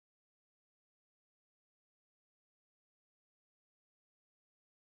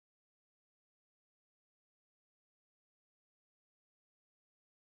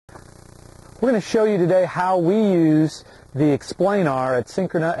We're going to show you today how we use the Explanar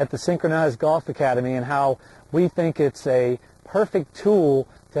at the Synchronized Golf Academy and how we think it's a perfect tool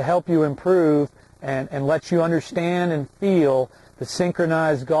to help you improve and let you understand and feel the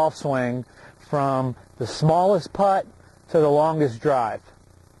synchronized golf swing from the smallest putt to the longest drive.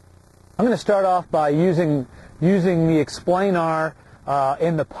 I'm going to start off by using the Explanar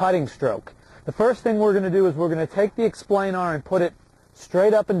in the putting stroke. The first thing we're going to do is we're going to take the Explanar and put it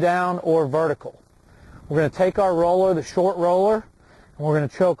straight up and down or vertical. We're going to take our roller, the short roller, and we're going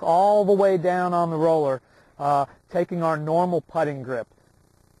to choke all the way down on the roller, taking our normal putting grip.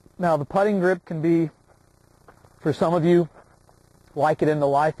 Now the putting grip can be, for some of you, like it in the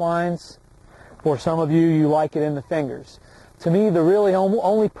lifelines. For some of you, you like it in the fingers. To me, the really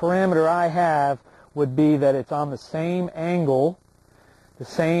only parameter I have would be that it's on the same angle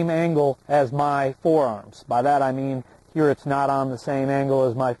as my forearms. By that I mean here it's not on the same angle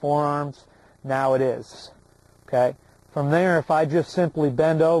as my forearms. Now it is. Okay? From there, if I just simply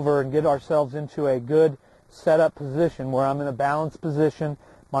bend over and get ourselves into a good setup position where I'm in a balanced position,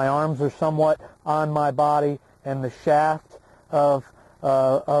 my arms are somewhat on my body, and the shaft of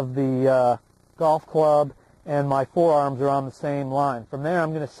the golf club and my forearms are on the same line. From there, I'm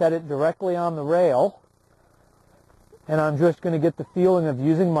going to set it directly on the rail, and I'm just going to get the feeling of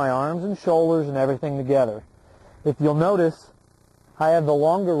using my arms and shoulders and everything together. If you'll notice, I have the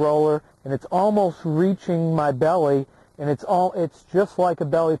longer roller, and it's almost reaching my belly, and it's just like a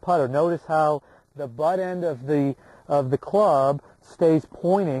belly putter. Notice how the butt end of the club stays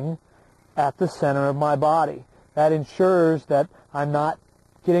pointing at the center of my body. That ensures that I'm not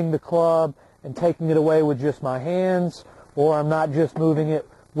getting the club and taking it away with just my hands, or I'm not just moving it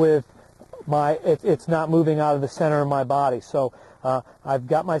with it's not moving out of the center of my body. So I've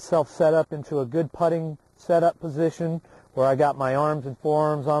got myself set up into a good putting setup position where I got my arms and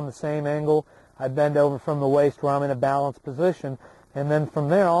forearms on the same angle. I bend over from the waist where I'm in a balanced position, and then from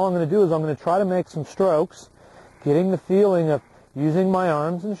there all I'm going to do is I'm going to try to make some strokes, getting the feeling of using my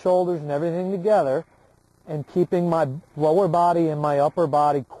arms and shoulders and everything together and keeping my lower body and my upper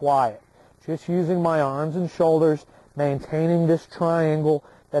body quiet. Just using my arms and shoulders, maintaining this triangle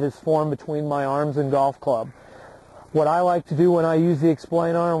that is formed between my arms and golf club. What I like to do when I use the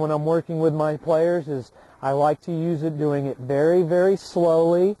Explanar and when I'm working with my players is I like to use it doing it very, very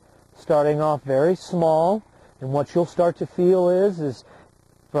slowly, starting off very small. And what you'll start to feel is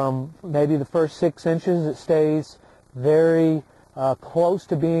from maybe the first 6 inches, it stays very close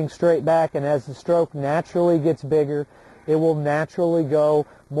to being straight back. And as the stroke naturally gets bigger, it will naturally go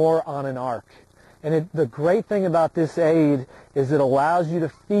more on an arc. And the great thing about this aid is it allows you to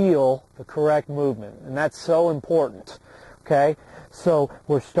feel the correct movement. And that's so important. Okay? So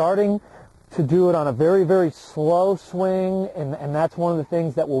we're starting to do it on a very, very slow swing, and that's one of the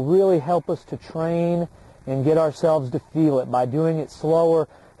things that will really help us to train and get ourselves to feel it. By doing it slower,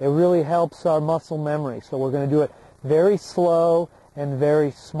 it really helps our muscle memory. So we're going to do it very slow and very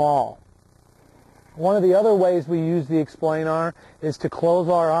small. One of the other ways we use the Explanar is to close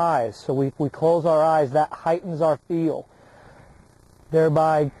our eyes. So we close our eyes. That heightens our feel,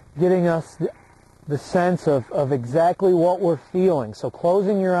 thereby getting us the sense of exactly what we're feeling. So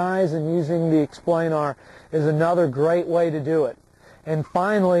closing your eyes and using the Explanar is another great way to do it. And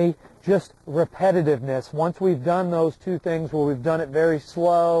finally, just repetitiveness. Once we've done those two things where we've done it very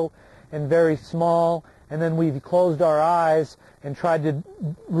slow and very small, and then we've closed our eyes and tried to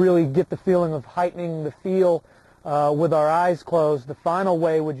really get the feeling of heightening the feel with our eyes closed, the final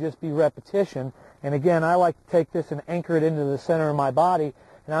way would just be repetition. And again, I like to take this and anchor it into the center of my body.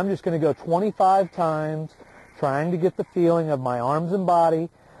 And I'm just going to go 25 times, trying to get the feeling of my arms and body,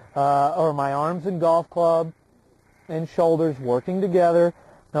 or my arms and golf club and shoulders working together.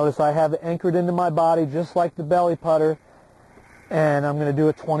 Notice I have it anchored into my body just like the belly putter, and I'm going to do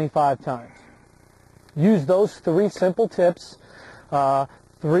it 25 times. Use those 3 simple tips,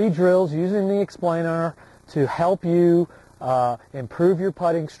 3 drills using the Explanar to help you improve your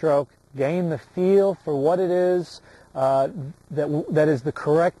putting stroke, gain the feel for what it is that is the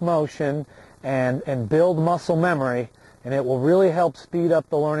correct motion, and build muscle memory, and it will really help speed up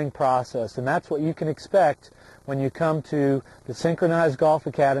the learning process. And that's what you can expect when you come to the Synchronized Golf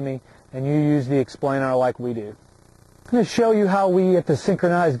Academy and you use the Explanar like we do. I'm going to show you how we at the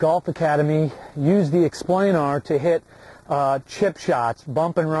Synchronized Golf Academy use the Explanar to hit chip shots,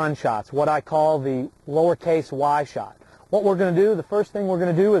 bump and run shots, what I call the lowercase y shot. What we're going to do, the first thing we're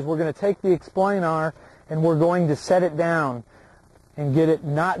going to do is we're going to take the Explanar and we're going to set it down and get it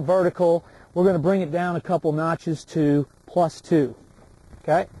not vertical. We're going to bring it down a couple notches to +2.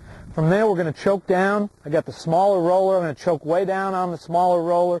 Okay? From there we're going to choke down. I got the smaller roller. I'm going to choke way down on the smaller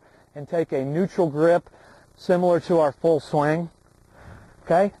roller and take a neutral grip similar to our full swing.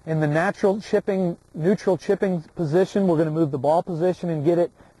 Okay, in the neutral chipping position, we're going to move the ball position and get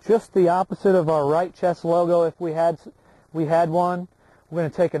it just the opposite of our right chest logo if we had one. We're going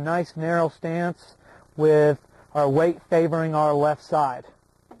to take a nice narrow stance with our weight favoring our left side.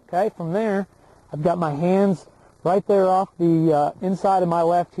 Okay, from there, I've got my hands right there off the inside of my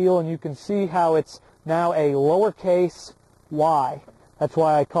left heel, and you can see how it's now a lowercase y. That's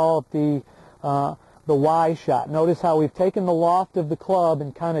why I call it the Y shot. Notice how we've taken the loft of the club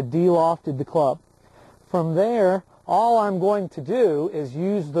and kind of de-lofted the club. From there, all I'm going to do is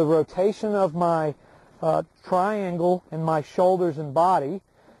use the rotation of my triangle and my shoulders and body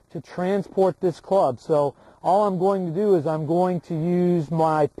to transport this club. So all I'm going to do is I'm going to use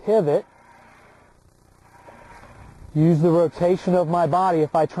my pivot, use the rotation of my body.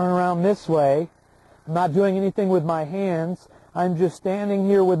 If I turn around this way, I'm not doing anything with my hands. I'm just standing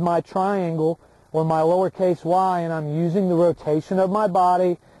here with my triangle or my lowercase y, and I'm using the rotation of my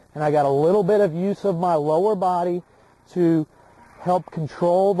body, and I got a little bit of use of my lower body to help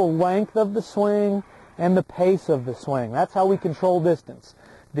control the length of the swing and the pace of the swing. That's how we control distance.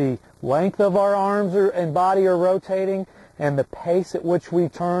 The length of our arms and body are rotating, and the pace at which we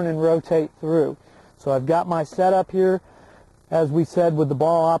turn and rotate through. So I've got my setup here, as we said, with the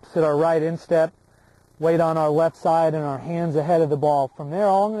ball opposite our right instep, weight on our left side, and our hands ahead of the ball. From there,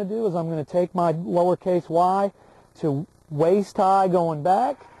 all I'm going to do is I'm going to take my lowercase y to waist high going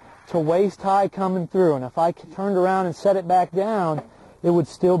back to waist high coming through. And if I turned around and set it back down, it would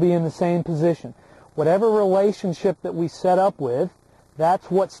still be in the same position. Whatever relationship that we set up with,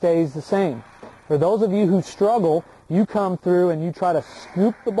 that's what stays the same. For those of you who struggle, you come through and you try to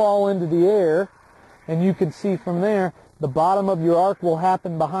scoop the ball into the air, and you can see from there the bottom of your arc will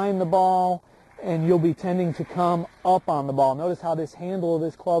happen behind the ball, and you'll be tending to come up on the ball. Notice how this handle of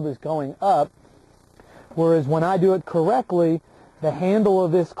this club is going up, whereas when I do it correctly, the handle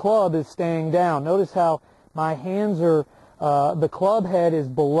of this club is staying down. Notice how my hands are, the club head is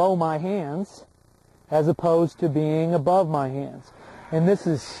below my hands as opposed to being above my hands. And this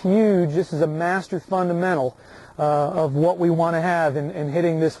is huge. This is a master fundamental of what we want to have in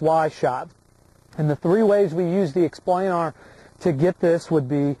hitting this Y shot. And the three ways we use the Explanar to get this would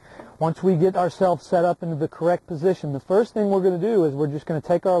be, once we get ourselves set up into the correct position, the first thing we're going to do is we're just going to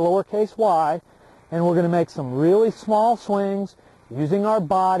take our lowercase y and we're going to make some really small swings using our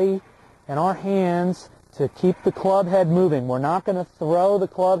body and our hands to keep the club head moving. We're not going to throw the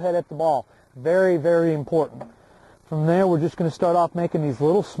club head at the ball. Very, very important. From there, we're just going to start off making these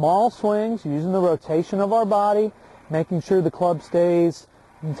little small swings using the rotation of our body, making sure the club stays,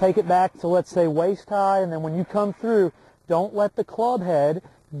 and take it back to, let's say, waist high, and then when you come through, don't let the club head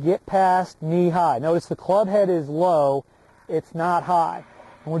get past knee high. Notice the club head is low, it's not high.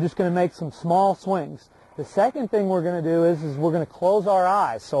 And we're just going to make some small swings. The second thing we're going to do is we're going to close our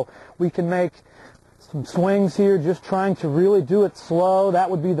eyes. So we can make some swings here just trying to really do it slow. That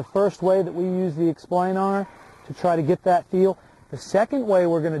would be the first way that we use the Explanar to try to get that feel. The second way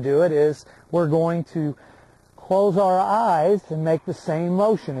we're going to do it is we're going to close our eyes and make the same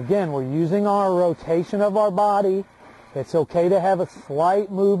motion. Again, we're using our rotation of our body. It's okay to have a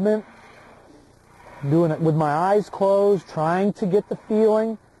slight movement. I'm doing it with my eyes closed, trying to get the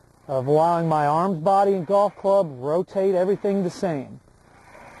feeling of allowing my arms, body, and golf club rotate everything the same.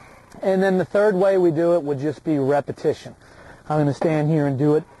 And then the third way we do it would just be repetition. I'm going to stand here and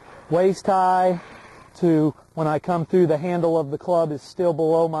do it waist high to when I come through, the handle of the club is still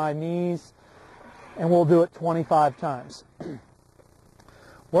below my knees, and we'll do it 25 times.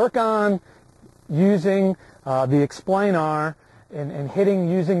 Work on using the Explanar and hitting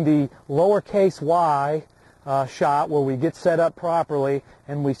using the lowercase y shot where we get set up properly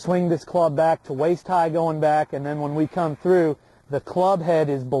and we swing this club back to waist high going back, and then when we come through, the club head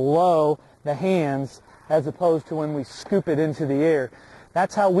is below the hands as opposed to when we scoop it into the air.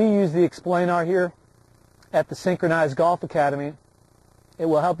 That's how we use the Explanar here at the Synchronized Golf Academy. It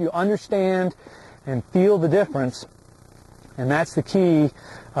will help you understand and feel the difference, and that's the key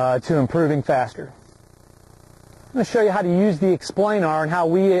to improving faster. I'm going to show you how to use the Explanar and how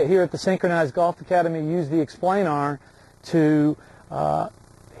we here at the Synchronized Golf Academy use the Explanar to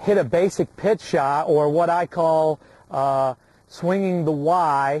hit a basic pitch shot, or what I call swinging the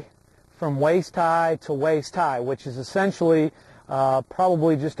Y from waist high to waist high, which is essentially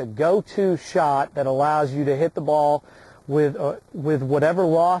probably just a go-to shot that allows you to hit the ball with whatever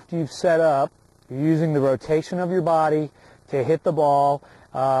loft you've set up. You're using the rotation of your body to hit the ball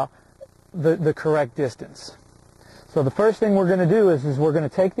the correct distance. So the first thing we're going to do is we're going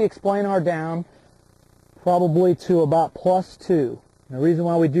to take the Explanar down probably to about +2. And the reason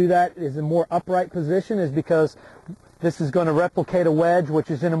why we do that is a more upright position is because this is going to replicate a wedge, which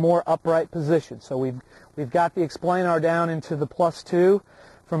is in a more upright position. So we've got the explainer down into the +2.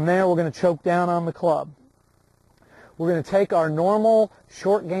 From there, we're going to choke down on the club. We're going to take our normal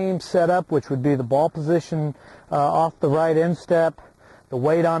short game setup, which would be the ball position off the right instep, the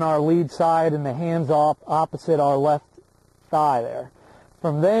weight on our lead side, and the hands off opposite our left thigh there.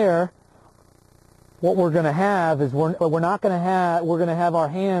 From there, what we're going to have is we're going to have our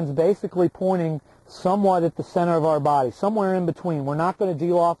hands basically pointing somewhat at the center of our body, somewhere in between. We're not going to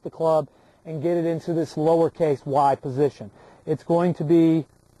deal off the club and get it into this lowercase y position. It's going to be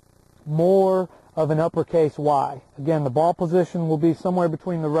more of an uppercase Y. Again, the ball position will be somewhere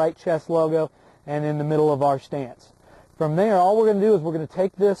between the right chest logo and in the middle of our stance. From there, all we're going to do is we're going to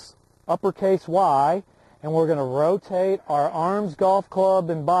take this uppercase Y and we're going to rotate our arms, golf club,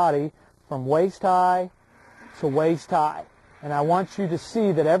 and body from waist high to waist high. And I want you to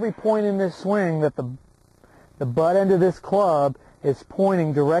see that every point in this swing that the butt end of this club is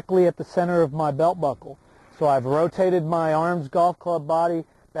pointing directly at the center of my belt buckle. So I've rotated my arms, golf club, body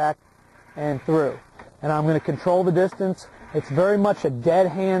back and through. And I'm going to control the distance. It's very much a dead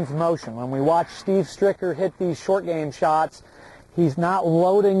hands motion. When we watch Steve Stricker hit these short game shots, he's not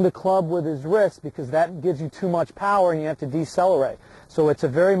loading the club with his wrist because that gives you too much power and you have to decelerate. So it's a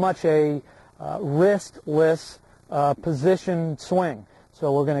very much a wristless position swing.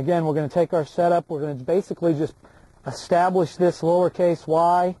 So we're going to take our setup. We're going to basically just establish this lowercase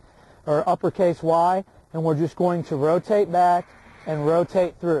y or uppercase Y, and we're just going to rotate back and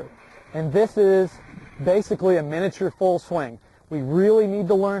rotate through. And this is basically a miniature full swing. We really need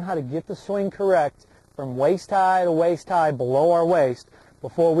to learn how to get the swing correct from waist high to waist high below our waist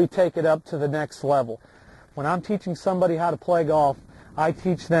before we take it up to the next level. When I'm teaching somebody how to play golf, I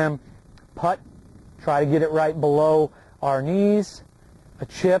teach them putt, try to get it right below our knees, a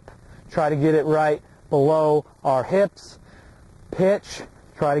chip, try to get it right below our hips, pitch,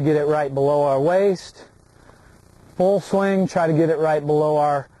 try to get it right below our waist, full swing, try to get it right below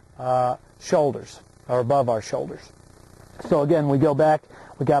our shoulders or above our shoulders. So again, we go back,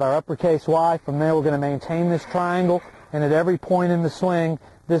 we got our uppercase Y. From there, we're going to maintain this triangle, and at every point in the swing,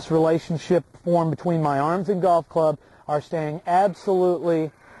 this relationship formed between my arms and golf club are staying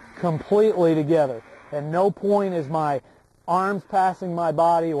absolutely, completely together. At no point is my arms passing my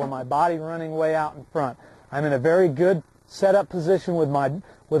body or my body running way out in front. I'm in a very good setup position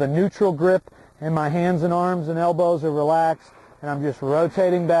with a neutral grip, and my hands and arms and elbows are relaxed, and I'm just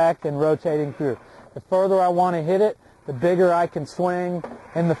rotating back and rotating through. The further I want to hit it, the bigger I can swing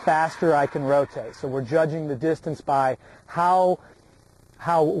and the faster I can rotate. So we're judging the distance by how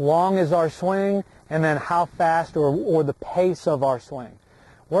long is our swing and then how fast or the pace of our swing.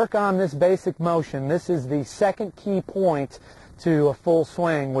 Work on this basic motion. This is the second key point to a full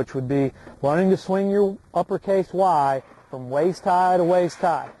swing, which would be learning to swing your uppercase Y from waist high to waist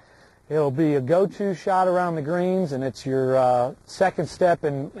high. It'll be a go-to shot around the greens, and it's your second step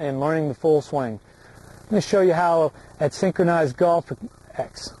in learning the full swing. I'm going to show you how at Synchronized Golf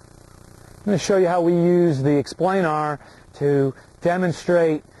X. I'm going to show you how we use the Explanar to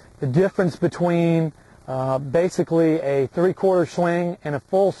demonstrate the difference between basically a three-quarter swing and a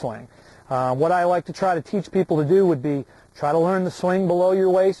full swing. What I like to try to teach people to do would be try to learn the swing below your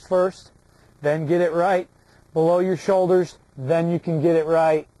waist first, then get it right below your shoulders, then you can get it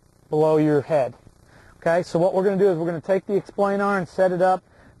right below your head. Okay, so what we're going to do is we're going to take the Explanar and set it up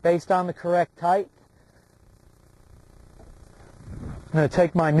based on the correct height. I'm going to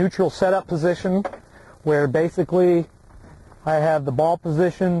take my neutral setup position where basically I have the ball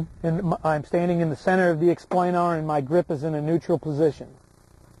position and I'm standing in the center of the Explanar and my grip is in a neutral position.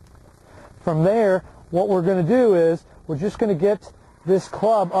 From there, what we're going to do is we're just going to get this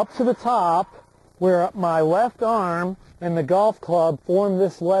club up to the top where my left arm and the golf club form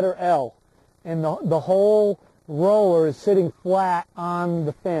this letter L, and the whole roller is sitting flat on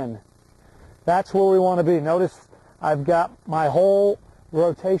the fin. That's where we want to be. Notice I've got my whole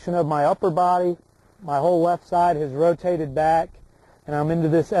rotation of my upper body, my whole left side has rotated back, and I'm into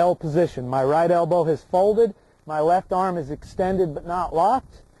this L position. My right elbow has folded, my left arm is extended but not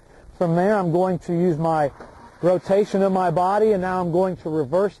locked. From there, I'm going to use my rotation of my body, and now I'm going to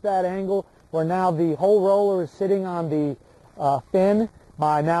reverse that angle where now the whole roller is sitting on the fin.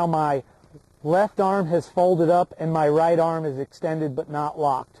 Now my left arm has folded up and my right arm is extended but not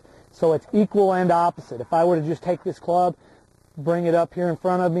locked. So it's equal and opposite. If I were to just take this club, bring it up here in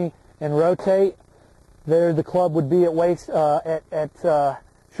front of me and rotate, there the club would be at waist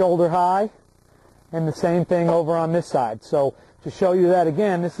shoulder high, and the same thing over on this side. So to show you that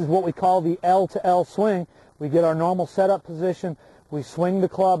again, this is what we call the L to L swing. We get our normal setup position, We swing the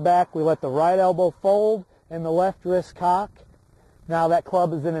club back. We let the right elbow fold and the left wrist cock. Now that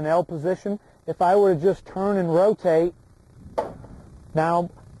club is in an L position. If I were to just turn and rotate, now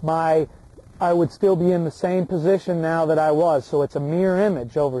I would still be in the same position now that I was. So it's a mirror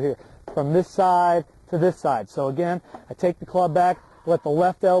image over here from this side to this side. So again, I take the club back, let the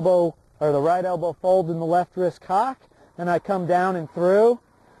left elbow or the right elbow fold and the left wrist cock, and I come down and through.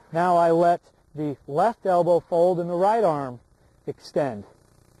 Now I let the left elbow fold and the right arm extend.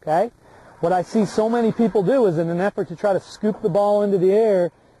 Okay? What I see so many people do is in an effort to try to scoop the ball into the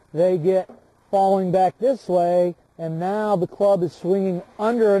air, they get falling back this way, and now the club is swinging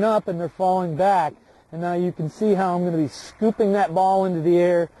under and up and they're falling back. And now you can see how I'm going to be scooping that ball into the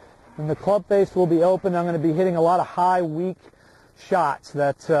air, and the club face will be open. I'm going to be hitting a lot of high, weak shots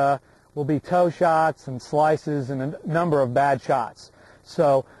that will be toe shots and slices and a number of bad shots.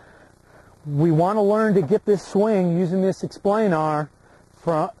 So we want to learn to get this swing using this Explanar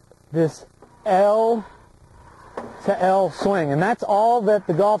from this L to L swing, and that's all that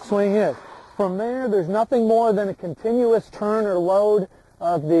the golf swing is. From there, there's nothing more than a continuous turn or load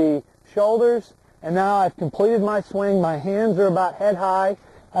of the shoulders, and now I've completed my swing. My hands are about head high.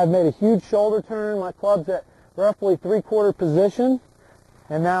 I've made a huge shoulder turn. My club's at roughly 3/4 position,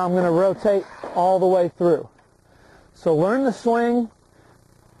 and now I'm going to rotate all the way through. So learn the swing,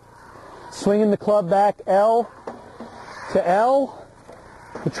 swinging the club back L to L.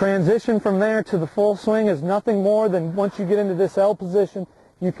 The transition from there to the full swing is nothing more than once you get into this L position,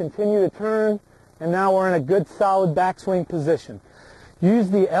 you continue to turn, and now we're in a good solid backswing position. Use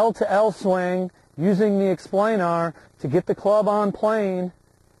the L to L swing using the Explanar to get the club on plane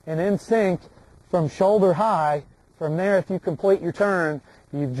and in sync from shoulder high. From there, if you complete your turn,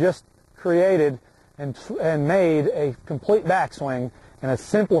 you've just created and made a complete backswing and a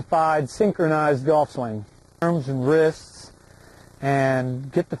simplified synchronized golf swing. Arms and wrists,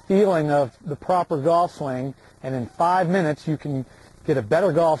 and get the feeling of the proper golf swing, and in 5 minutes you can get a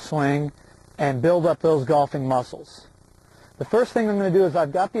better golf swing and build up those golfing muscles. The first thing I'm going to do is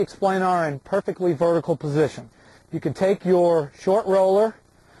I've got the Explanar in perfectly vertical position. You can take your short roller.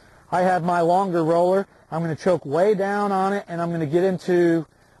 I have my longer roller. I'm going to choke way down on it, and I'm going to get into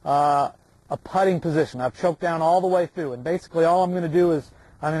a putting position. I've choked down all the way through, and basically all I'm going to do is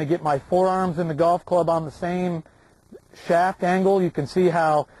I'm going to get my forearms in the golf club on the same shaft angle. You can see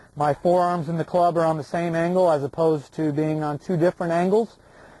how my forearms in the club are on the same angle as opposed to being on two different angles,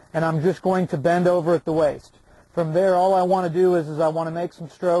 and I'm just going to bend over at the waist. From there, all I want to do is I want to make some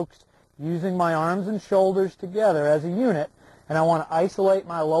strokes using my arms and shoulders together as a unit, and I want to isolate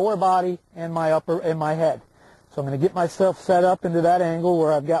my lower body and my upper and my head. So I'm going to get myself set up into that angle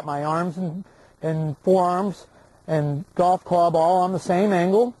where I've got my arms and forearms and golf club all on the same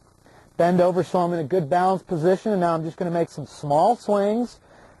angle. Bend over so I'm in a good balanced position, and now I'm just going to make some small swings,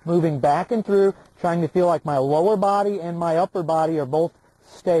 moving back and through, trying to feel like my lower body and my upper body are both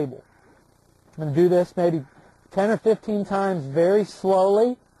stable. I'm going to do this maybe 10 or 15 times very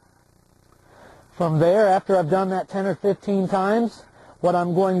slowly. From there, after I've done that 10 or 15 times, what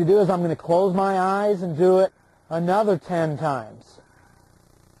I'm going to do is I'm going to close my eyes and do it another 10 times.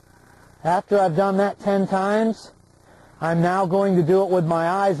 After I've done that 10 times, I'm now going to do it with my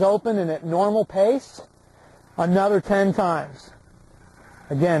eyes open and at normal pace another 10 times.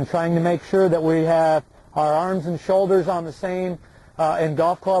 Again, trying to make sure that we have our arms and shoulders on the same, and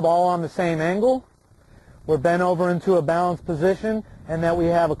golf club all on the same angle. We're bent over into a balanced position, and that we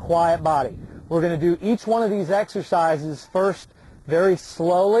have a quiet body. We're going to do each one of these exercises first very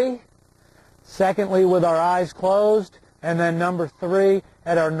slowly, secondly with our eyes closed, and then number 3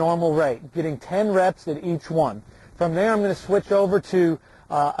 at our normal rate, getting 10 reps at each one. From there, I'm going to switch over to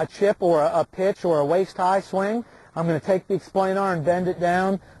a chip or a pitch or a waist-high swing. I'm going to take the Explanar and bend it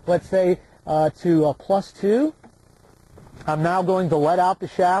down, let's say, to a +2. I'm now going to let out the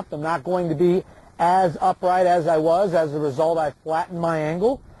shaft. I'm not going to be as upright as I was. As a result, I flattened my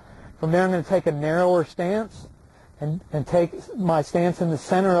angle. From there, I'm going to take a narrower stance and take my stance in the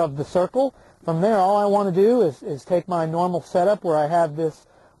center of the circle. From there, all I want to do is take my normal setup where I have this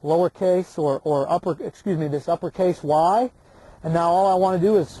lowercase this uppercase Y, and now all I want to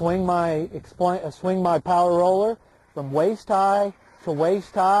do is swing my power roller from waist high to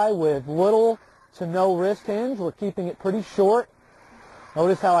waist high with little to no wrist hinge. We're keeping it pretty short.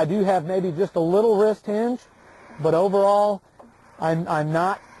 Notice how I do have maybe just a little wrist hinge, but overall I'm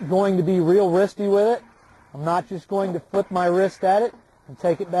not going to be real wristy with it. I'm not just going to flip my wrist at it and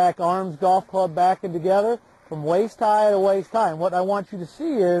take it back, arms, golf club back and together from waist high to waist high. And what I want you to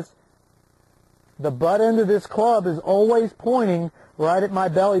see is the butt end of this club is always pointing right at my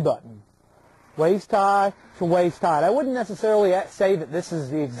belly button. waist high to waist high. I wouldn't necessarily say that this is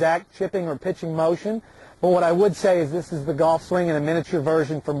the exact chipping or pitching motion, but what I would say is this is the golf swing in a miniature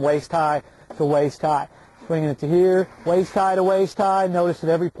version from waist high to waist high. Swinging it to here, waist high to waist high. Notice at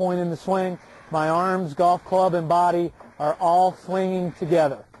every point in the swing, my arms, golf club, and body are all swinging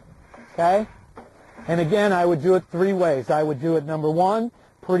together. Okay? And again, I would do it 3 ways. I would do it, number 1,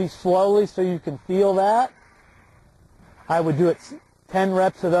 pretty slowly so you can feel that. I would do it 10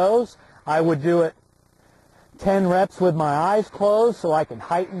 reps of those. I would do it 10 reps with my eyes closed so I can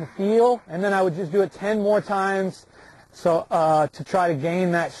heighten the feel. And then I would just do it 10 more times so to try to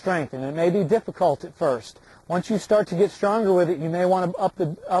gain that strength. And it may be difficult at first. Once you start to get stronger with it, you may want to up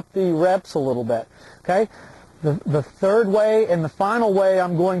the reps a little bit. Okay? The third way and the final way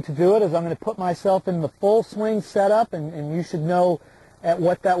I'm going to do it is I'm going to put myself in the full swing setup, and you should know at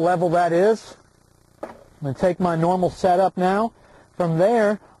what that level that is. I'm going to take my normal setup now. From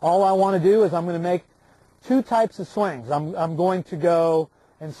there, all I want to do is I'm going to make 2 types of swings. I'm going to go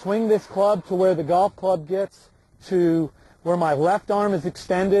and swing this club to where the golf club gets to where my left arm is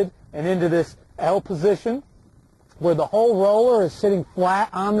extended and into this L position where the whole roller is sitting flat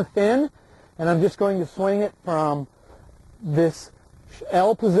on the fin. And I'm just going to swing it from this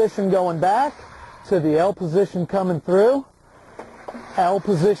L position going back to the L position coming through, L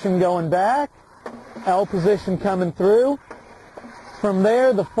position going back, L position coming through. From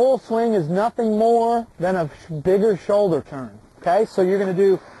there, the full swing is nothing more than a bigger shoulder turn. Okay, so you're going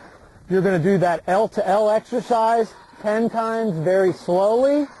to do that L to L exercise 10 times very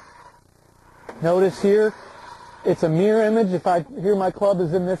slowly. Notice here, it's a mirror image. If here my club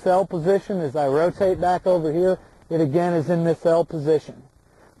is in this L position, as I rotate back over here, it again is in this L position.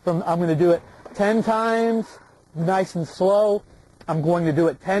 I'm going to do it 10 times, nice and slow. I'm going to do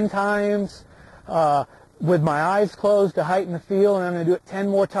it 10 times with my eyes closed to heighten the feel, and I'm going to do it 10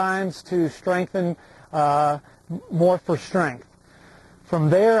 more times to strengthen, more for strength. From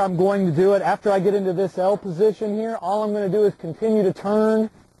there, I'm going to do it after I get into this L position here. All I'm going to do is continue to turn,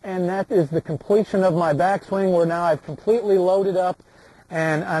 and that is the completion of my backswing where now I've completely loaded up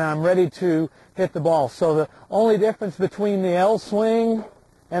and I'm ready to hit the ball. So the only difference between the L swing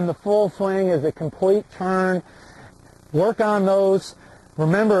and the full swing is a complete turn. Work on those.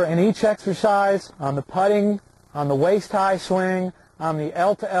 Remember, in each exercise, on the putting, on the waist-high swing, on the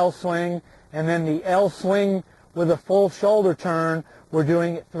L to L swing, and then the L swing with a full shoulder turn, we're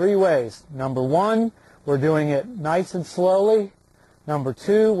doing it 3 ways. Number 1, we're doing it nice and slowly. Number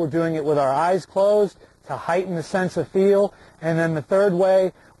 2, we're doing it with our eyes closed to heighten the sense of feel. And then the third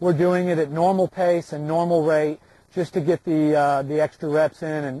way, we're doing it at normal pace and normal rate just to get the extra reps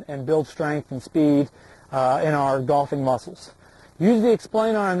in and build strength and speed in our golfing muscles. Use the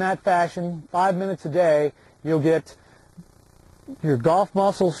Explanar in that fashion, 5 minutes a day. You'll get your golf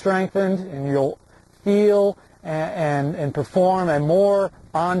muscles strengthened, and you'll feel and perform a more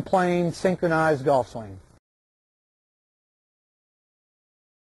on-plane synchronized golf swing.